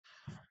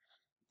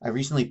I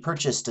recently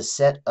purchased a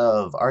set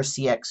of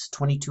RCX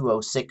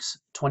 2206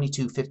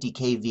 2250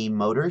 kV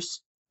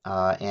motors,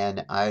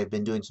 and I've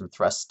been doing some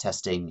thrust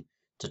testing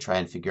to try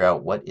and figure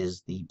out what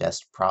is the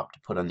best prop to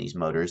put on these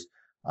motors.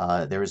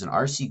 There is an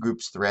RC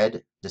Groups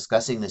thread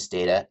discussing this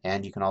data,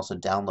 and you can also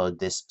download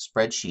this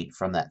spreadsheet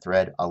from that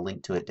thread. I'll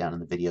link to it down in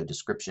the video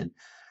description.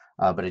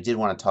 But I did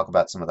want to talk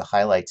about some of the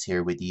highlights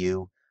here with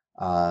you.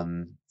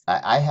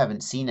 I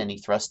haven't seen any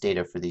thrust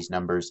data for these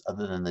numbers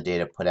other than the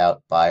data put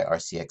out by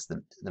RCX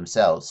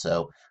themselves.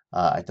 So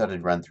I thought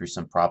I'd run through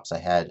some props I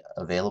had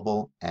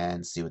available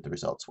and see what the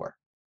results were.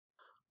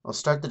 I'll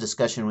start the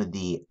discussion with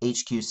the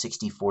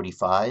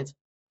HQ6045.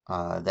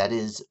 That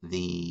is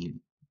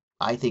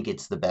I think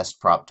it's the best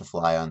prop to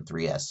fly on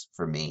 3S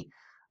for me.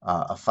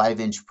 A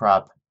 5-inch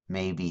prop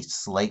may be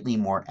slightly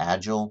more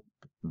agile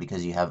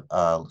because you have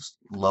a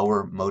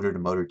lower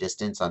motor-to-motor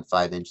distance on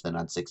 5-inch than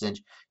on 6-inch.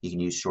 You can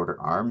use shorter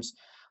arms,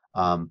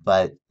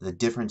 but the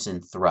difference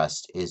in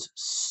thrust is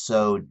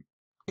so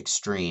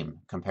extreme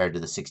compared to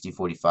the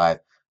 6045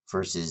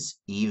 versus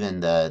even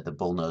the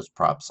bullnose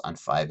props on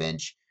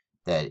 5-inch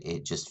that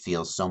it just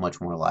feels so much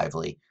more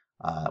lively.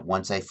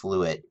 Once I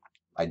flew it,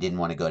 I didn't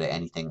want to go to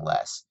anything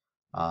less.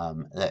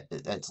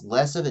 That's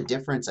less of a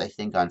difference, I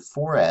think, on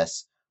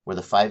 4S, where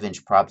the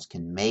 5-inch props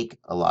can make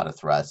a lot of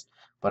thrust.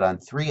 But on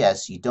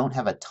 3S, you don't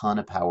have a ton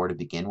of power to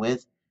begin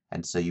with,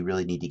 and so you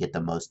really need to get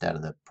the most out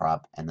of the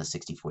prop, and the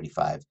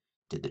 6045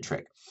 did the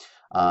trick.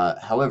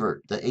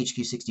 However, the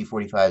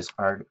HQ6045s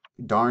are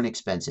darn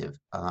expensive.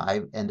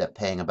 I end up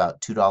paying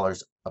about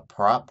 $2 a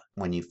prop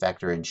when you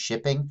factor in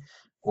shipping,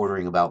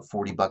 ordering about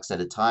 40 bucks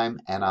at a time,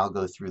 and I'll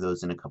go through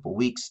those in a couple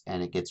weeks,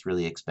 and it gets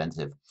really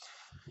expensive.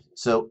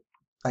 So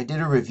I did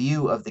a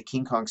review of the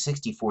King Kong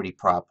 6040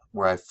 prop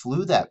where I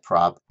flew that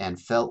prop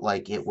and felt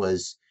like it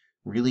was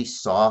really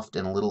soft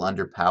and a little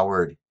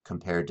underpowered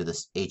compared to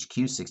this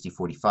HQ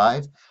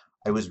 6045.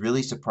 I was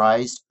really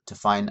surprised to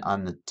find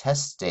on the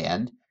test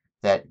stand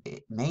that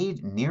it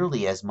made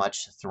nearly as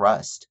much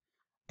thrust.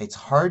 It's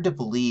hard to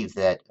believe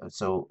that,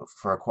 so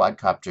for a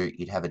quadcopter,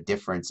 you'd have a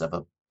difference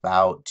of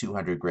about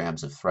 200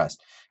 grams of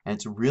thrust. And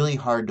it's really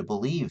hard to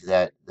believe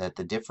that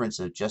the difference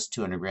of just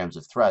 200 grams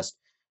of thrust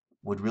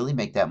would really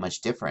make that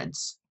much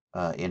difference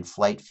in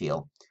flight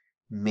feel.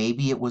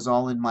 Maybe it was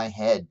all in my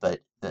head,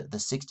 but the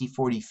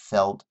 6040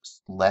 felt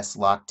less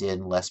locked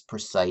in, less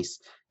precise,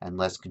 and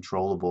less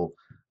controllable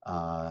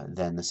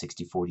than the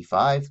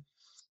 6045.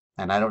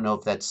 And I don't know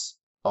if that's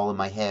all in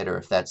my head or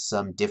if that's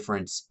some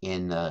difference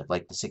in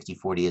like the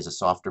 6040 is a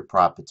softer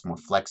prop, it's more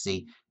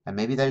flexy, and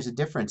maybe there's a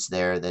difference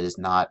there that is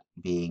not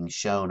being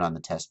shown on the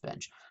test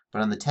bench.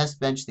 But on the test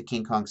bench, the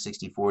King Kong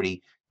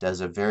 6040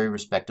 does a very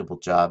respectable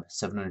job,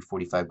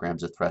 745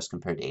 grams of thrust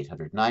compared to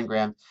 809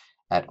 grams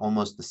at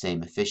almost the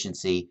same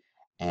efficiency.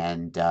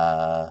 And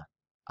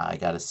I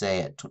gotta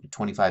say, at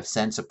 25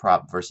 cents a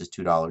prop versus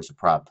 $2 a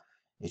prop,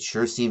 it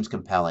sure seems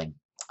compelling.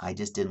 I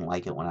just didn't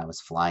like it when I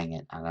was flying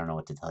it. I don't know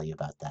what to tell you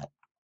about that.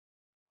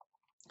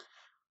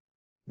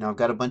 Now I've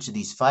got a bunch of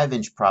these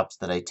 5-inch props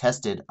that I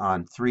tested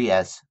on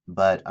 3S,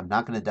 but I'm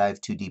not going to dive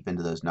too deep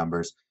into those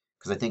numbers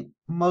because I think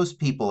most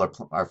people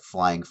are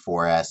flying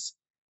 4S,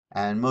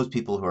 and most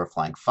people who are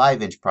flying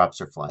 5-inch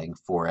props are flying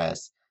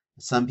 4S.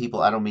 Some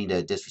people, I don't mean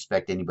to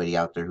disrespect anybody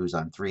out there who's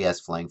on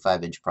 3S flying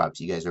 5-inch props.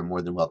 You guys are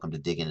more than welcome to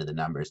dig into the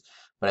numbers,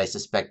 but I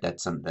suspect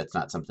that's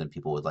not something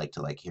people would like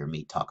to hear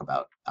me talk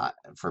about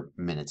for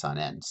minutes on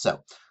end.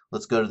 So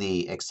let's go to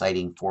the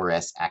exciting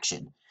 4S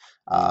action.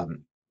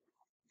 Um,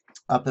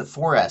 Up at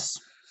 4S,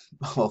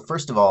 well,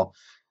 first of all,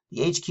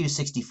 the HQ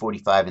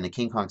 6045 and the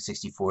King Kong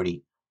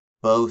 6040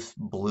 both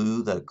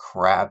blew the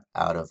crap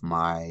out of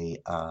my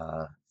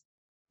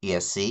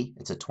ESC.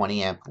 It's a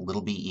 20 amp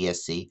little B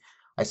ESC.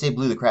 I say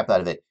blew the crap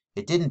out of it.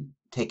 It didn't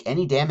take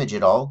any damage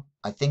at all.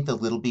 I think the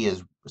little B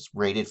is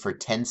rated for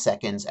 10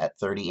 seconds at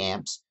 30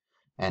 amps,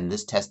 and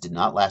this test did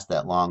not last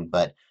that long,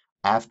 but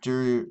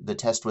after the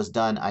test was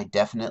done, I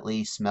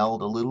definitely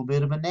smelled a little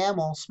bit of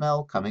enamel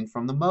smell coming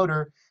from the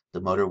motor.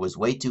 The motor was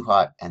way too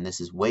hot, and this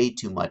is way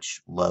too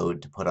much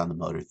load to put on the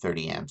motor,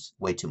 30 amps,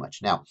 way too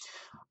much. Now,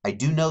 I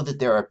do know that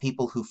there are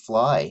people who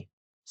fly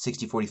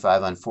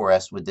 6045 on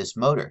 4S with this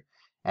motor,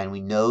 and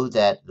we know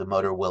that the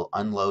motor will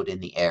unload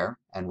in the air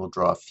and will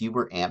draw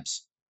fewer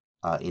amps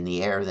in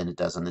the air than it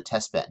does on the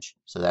test bench.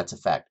 So that's a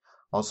fact.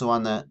 Also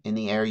in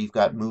the air, you've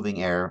got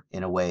moving air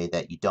in a way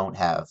that you don't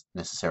have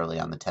necessarily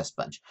on the test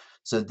bench.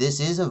 So this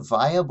is a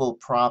viable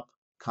prop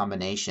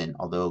combination,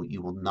 although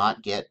you will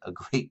not get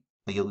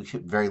you'll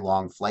get very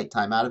long flight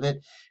time out of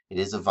it. It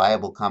is a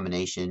viable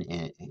combination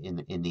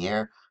in the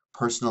air.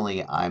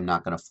 Personally, I'm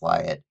not going to fly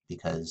it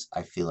because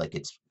I feel like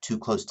it's too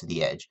close to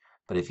the edge.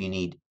 But if you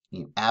need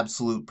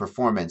absolute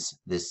performance,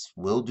 this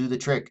will do the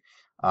trick.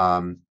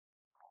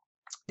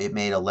 It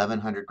made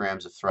 1,100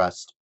 grams of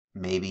thrust,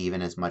 maybe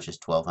even as much as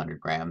 1,200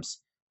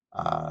 grams.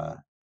 Uh,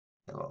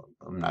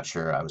 I'm not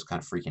sure. I was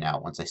kind of freaking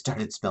out once I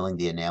started smelling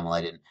the enamel.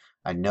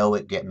 I know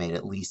it made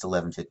at least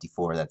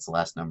 1154. That's the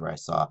last number I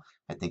saw.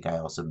 I think I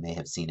also may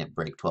have seen it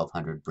break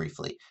 1,200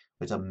 briefly.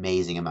 It's an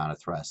amazing amount of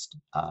thrust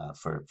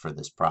for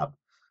this prop.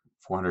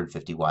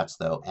 450 watts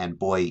though, and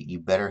boy, you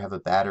better have a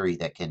battery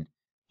that can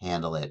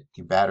handle it.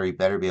 Your battery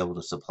better be able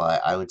to supply,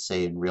 I would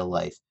say in real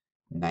life,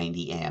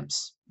 90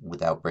 amps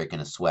without breaking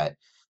a sweat,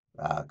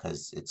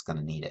 because it's going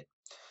to need it.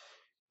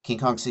 King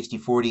Kong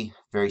 6040,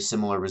 very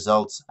similar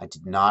results. I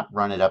did not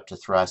run it up to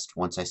thrust.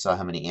 Once I saw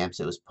how many amps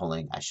it was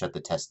pulling, I shut the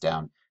test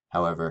down.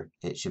 However,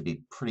 it should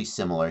be pretty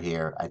similar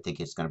here. I think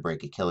it's going to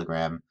break a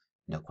kilogram,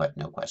 no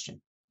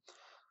question.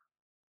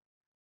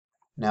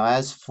 Now,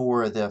 as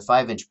for the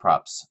 5-inch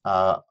props,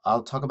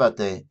 I'll talk about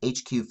the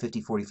HQ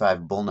 5045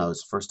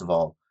 bullnose first of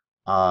all.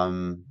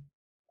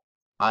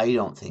 I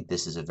don't think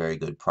this is a very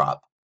good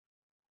prop.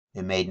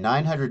 It made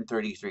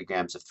 933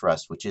 grams of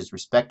thrust, which is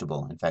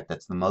respectable. In fact,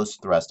 that's the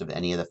most thrust of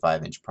any of the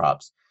 5-inch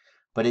props.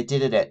 But it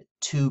did it at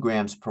 2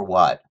 grams per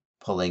watt,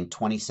 pulling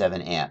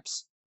 27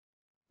 amps.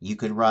 You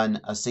could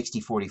run a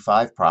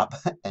 6045 prop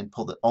and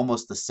pull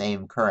almost the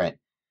same current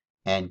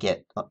and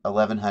get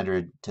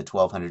 1100 to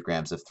 1200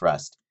 grams of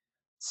thrust.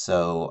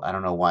 So I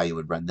don't know why you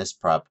would run this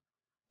prop.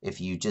 If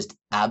you just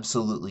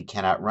absolutely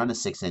cannot run a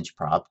 6-inch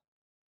prop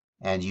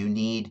and you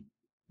need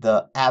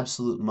the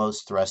absolute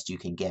most thrust you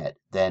can get,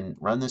 then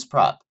run this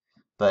prop.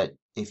 But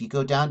if you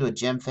go down to a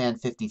GemFan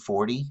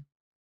 5040,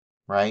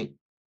 right,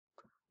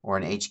 or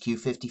an HQ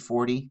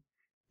 5040,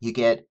 you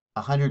get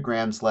 100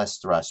 grams less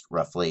thrust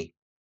roughly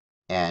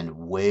and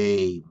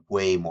way,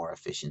 way more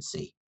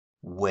efficiency,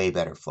 way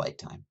better flight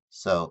time.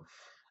 So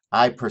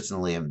I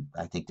personally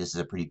I think this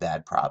is a pretty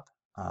bad prop.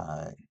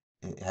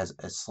 It has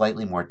a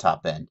slightly more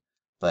top end,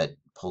 but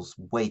pulls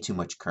way too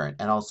much current.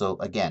 And also,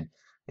 again,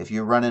 if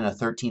you're running a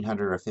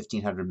 1300 or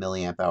 1500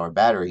 milliamp hour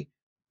battery,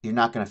 you're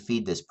not going to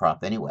feed this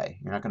prop anyway.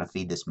 You're not going to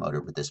feed this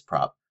motor with this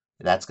prop.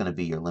 That's going to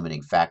be your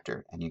limiting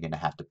factor, and you're going to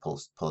have to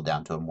pull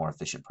down to a more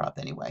efficient prop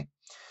anyway.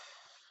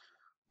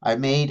 I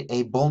made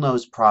a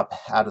bullnose prop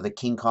out of the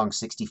King Kong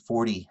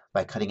 6040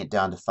 by cutting it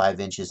down to 5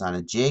 inches on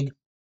a jig.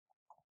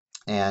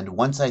 And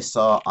once I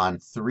saw on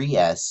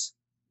 3S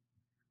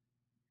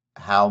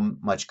how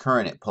much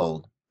current it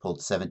pulled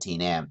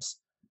 17 amps,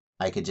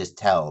 I could just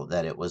tell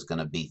that it was going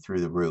to be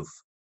through the roof.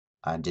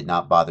 I did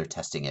not bother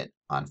testing it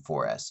on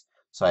 4S.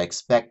 So I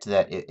expect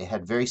that it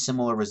had very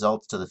similar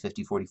results to the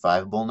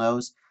 5045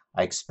 bullnose.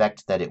 I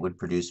expect that it would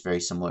produce very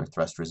similar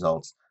thrust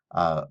results,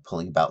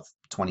 pulling about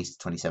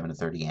 27 to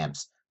 30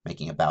 amps,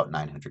 making about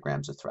 900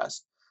 grams of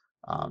thrust.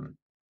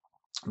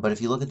 But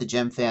if you look at the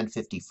GemFan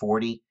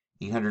 5040,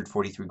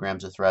 843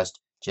 grams of thrust,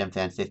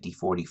 GemFan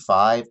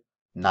 5045,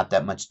 not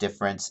that much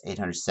difference,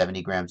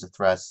 870 grams of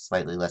thrust,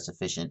 slightly less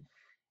efficient,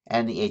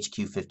 and the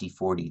HQ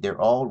 5040.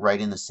 They're all right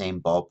in the same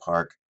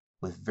ballpark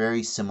with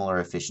very similar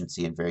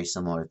efficiency and very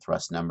similar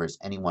thrust numbers.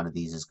 Any one of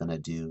these is going to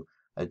do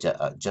a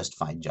just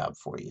fine job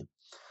for you.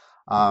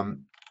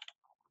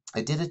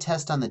 I did a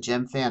test on the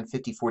GemFan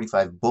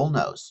 5045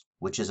 bullnose,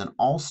 which is an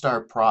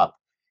all-star prop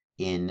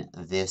in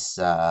this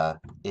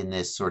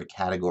sort of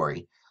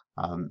category.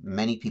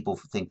 Many people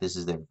think this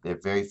is their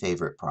very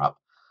favorite prop.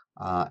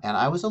 And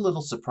I was a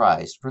little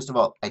surprised. First of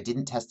all, I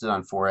didn't test it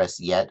on 4S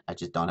yet. I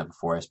just don't have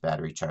a 4S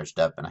battery charged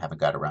up and I haven't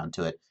got around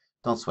to it.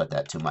 Don't sweat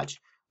that too much.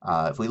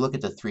 If we look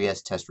at the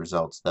 3S test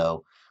results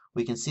though,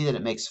 we can see that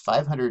it makes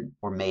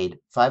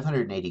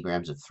 580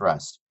 grams of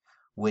thrust,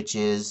 which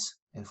is,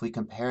 if we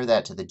compare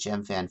that to the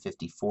GemFan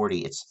 5040,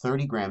 it's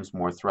 30 grams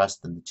more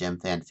thrust than the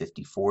GemFan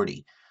 5040,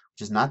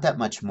 which is not that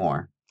much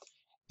more.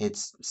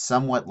 It's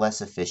somewhat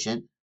less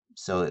efficient,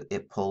 so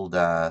it pulled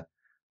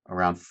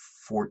around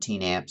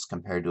 14 amps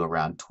compared to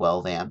around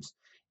 12 amps.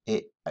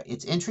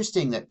 It's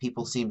interesting that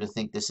people seem to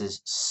think this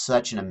is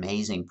such an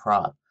amazing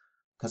prop,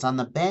 because on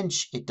the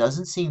bench it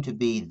doesn't seem to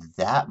be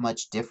that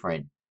much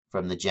different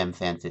from the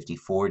GemFan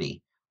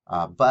 5040,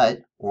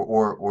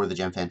 or the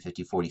GemFan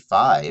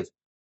 5045.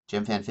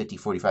 GemFan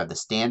 5045, the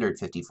standard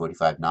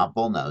 5045, not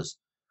bullnose,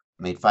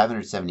 made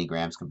 570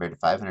 grams compared to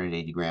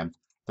 580 grams,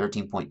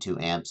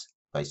 13.2 amps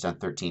based on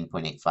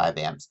 13.85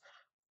 amps.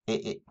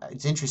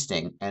 It's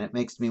interesting, and it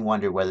makes me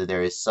wonder whether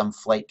there is some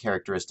flight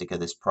characteristic of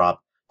this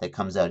prop that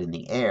comes out in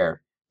the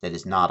air that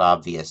is not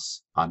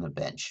obvious on the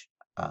bench.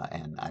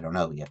 And I don't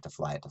know, you have to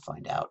fly it to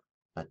find out.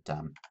 But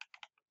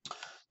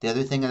the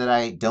other thing that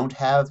I don't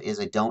have is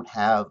I don't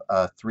have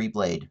a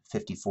 3-blade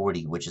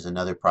 5040, which is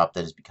another prop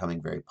that is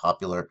becoming very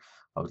popular.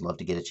 I would love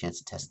to get a chance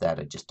to test that.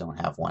 I just don't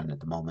have one at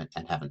the moment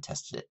and haven't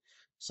tested it.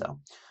 So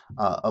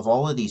of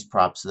all of these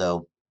props,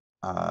 though,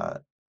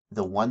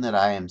 the one that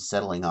I am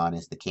settling on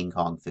is the King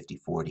Kong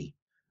 5040.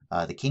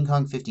 The King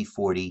Kong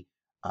 5040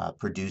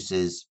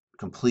 produces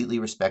completely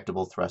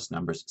respectable thrust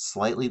numbers,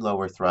 slightly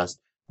lower thrust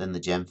than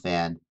the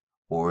GemFan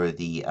or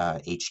the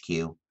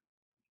HQ,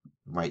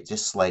 right?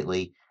 Just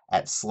slightly,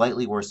 at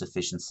slightly worse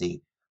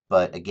efficiency.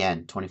 But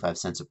again, 25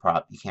 cents a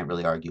prop, you can't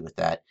really argue with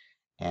that.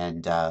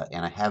 And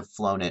I have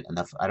flown it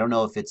enough. I don't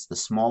know if it's the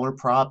smaller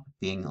prop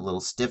being a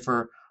little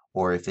stiffer,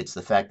 or if it's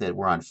the fact that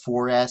we're on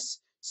 4S,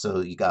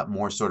 so you got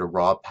more sort of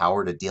raw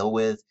power to deal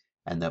with,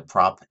 and the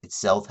prop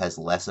itself has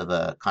less of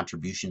a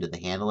contribution to the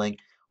handling,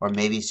 or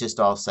maybe it's just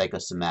all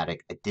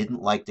psychosomatic. I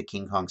didn't like the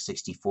King Kong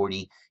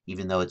 6040,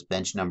 even though its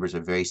bench numbers are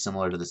very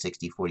similar to the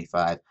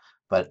 6045,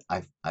 but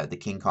the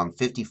King Kong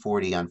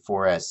 5040 on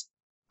 4S,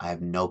 I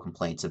have no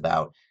complaints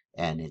about,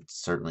 and it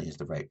certainly is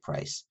the right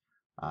price.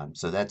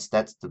 So that's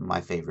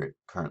my favorite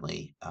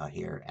currently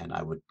here, and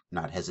I would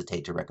not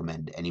hesitate to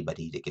recommend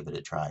anybody to give it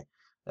a try,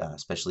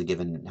 especially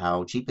given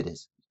how cheap it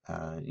is.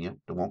 It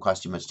won't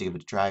cost you much to give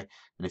it a try,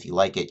 and if you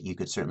like it, you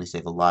could certainly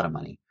save a lot of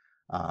money.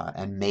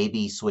 And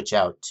maybe switch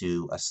out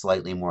to a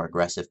slightly more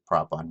aggressive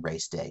prop on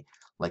race day,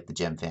 like the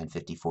GemFan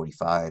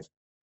 5045,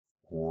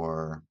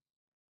 or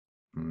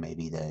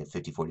maybe the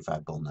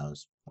 5045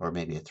 bullnose, or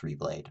maybe a three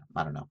blade.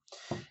 I don't know.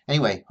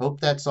 Anyway, hope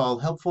that's all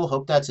helpful.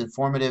 Hope that's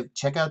informative.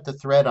 Check out the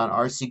thread on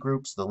RC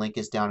Groups. The link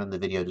is down in the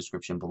video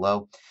description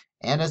below.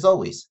 And as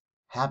always,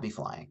 happy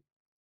flying.